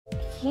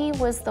he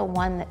was the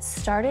one that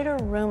started a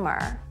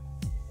rumor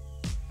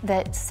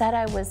that said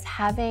I was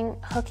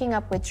hooking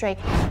up with Drake.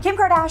 Kim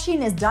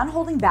Kardashian is done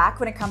holding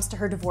back when it comes to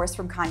her divorce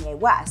from Kanye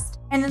West.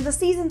 And in the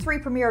season 3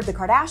 premiere of the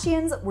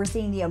Kardashians, we're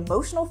seeing the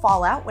emotional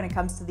fallout when it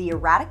comes to the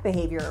erratic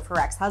behavior of her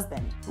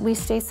ex-husband. We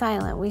stay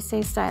silent, we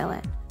stay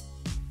silent.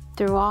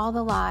 Through all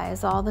the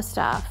lies, all the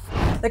stuff.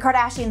 The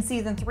Kardashians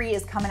season 3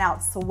 is coming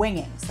out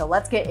swinging, so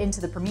let's get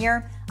into the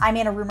premiere. I'm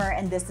Anna Rumor,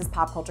 and this is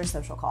Pop Culture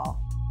Social Call.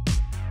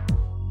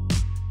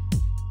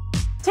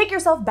 Take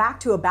yourself back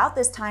to about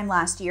this time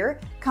last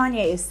year.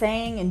 Kanye is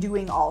saying and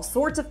doing all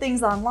sorts of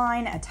things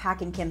online,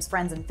 attacking Kim's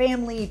friends and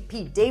family,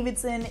 Pete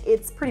Davidson.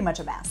 It's pretty much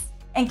a mess.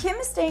 And Kim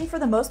is staying for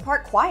the most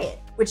part quiet,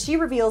 which she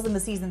reveals in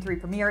the season 3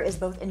 premiere is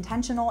both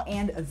intentional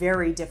and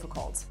very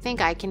difficult. I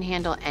think I can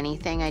handle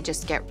anything. I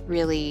just get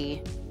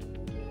really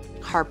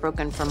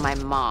heartbroken from my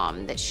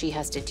mom that she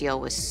has to deal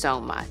with so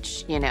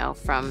much, you know,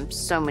 from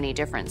so many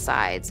different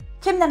sides.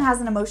 Kim then has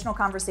an emotional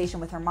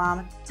conversation with her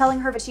mom, telling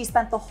her that she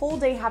spent the whole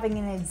day having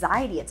an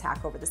anxiety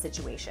attack over the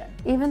situation.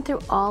 Even through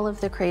all of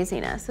the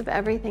craziness of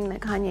everything that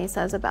Kanye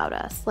says about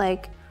us,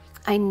 like,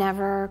 I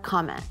never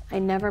comment, I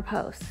never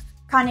post.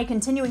 Kanye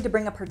continuing to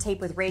bring up her tape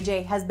with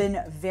𝐒𝐿 has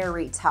been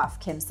very tough,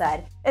 Kim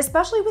said,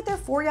 especially with their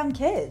 4 young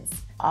kids.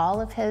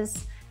 All of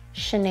his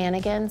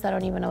shenanigans, I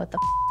don't even know what the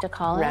to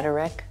call it.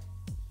 Rhetoric.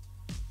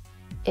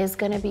 Is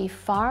gonna be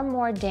far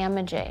more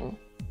damaging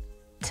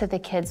to the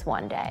kids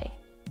one day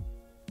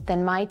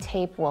than my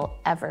tape will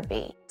ever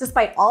be.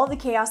 Despite all of the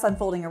chaos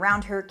unfolding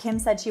around her, Kim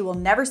said she will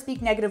never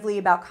speak negatively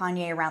about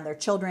Kanye around their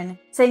children,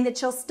 saying that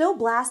she'll still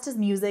blast his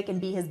music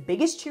and be his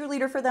biggest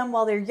cheerleader for them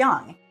while they're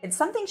young. It's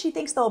something she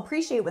thinks they'll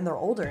appreciate when they're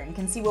older and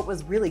can see what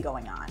was really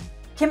going on.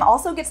 Kim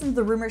also gets into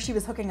the rumor she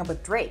was hooking up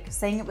with Drake,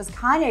 saying it was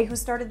Kanye who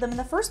started them in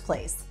the first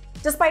place.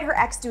 Despite her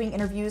ex doing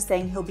interviews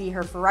saying he'll be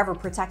her forever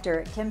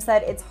protector, Kim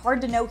said it's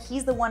hard to know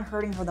he's the one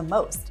hurting her the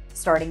most,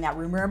 starting that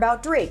rumor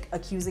about Drake,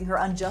 accusing her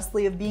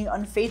unjustly of being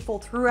unfaithful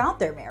throughout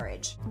their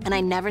marriage. And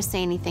I never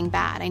say anything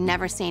bad. I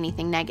never say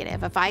anything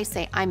negative. If I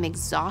say I'm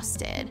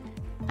exhausted,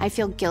 I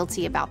feel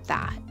guilty about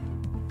that.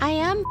 I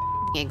am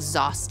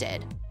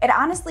exhausted. It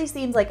honestly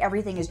seems like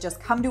everything has just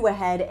come to a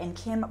head and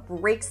Kim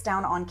breaks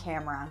down on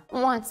camera.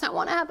 Once I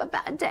want to have a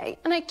bad day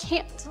and I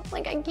can't.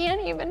 Like, I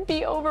can't even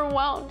be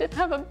overwhelmed and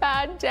have a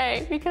bad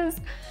day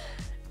because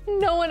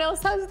no one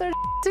else has their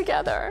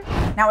together.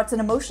 Now, it's an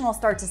emotional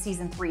start to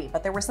season 3,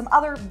 but there were some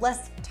other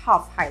less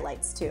tough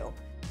highlights too.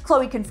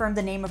 Khloe confirmed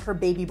the name of her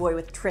baby boy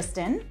with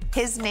Tristan.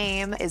 His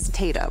name is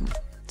Tatum,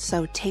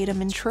 so Tatum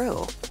and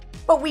True.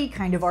 But we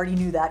kind of already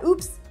knew that,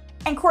 oops.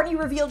 And Kourtney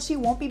revealed she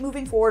won't be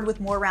moving forward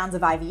with more rounds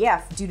of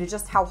IVF due to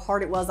just how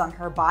hard it was on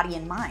her body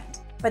and mind.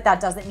 But that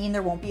doesn't mean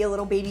there won't be a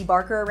little baby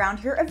Barker around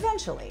here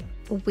eventually.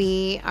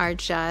 We are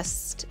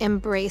just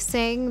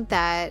embracing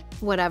that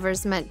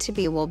whatever's meant to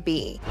be will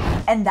be.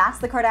 And that's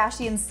the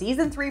Kardashians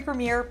season 3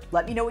 premiere.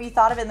 Let me know what you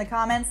thought of it in the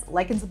comments.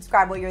 Like and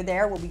subscribe while you're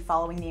there. We'll be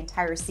following the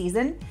entire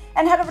season.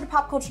 And head over to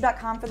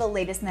PopCulture.com for the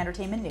latest in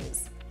entertainment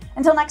news.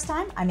 Until next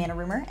time, I'm Anna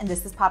Rumor, and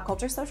this is Pop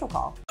Culture Social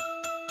Call.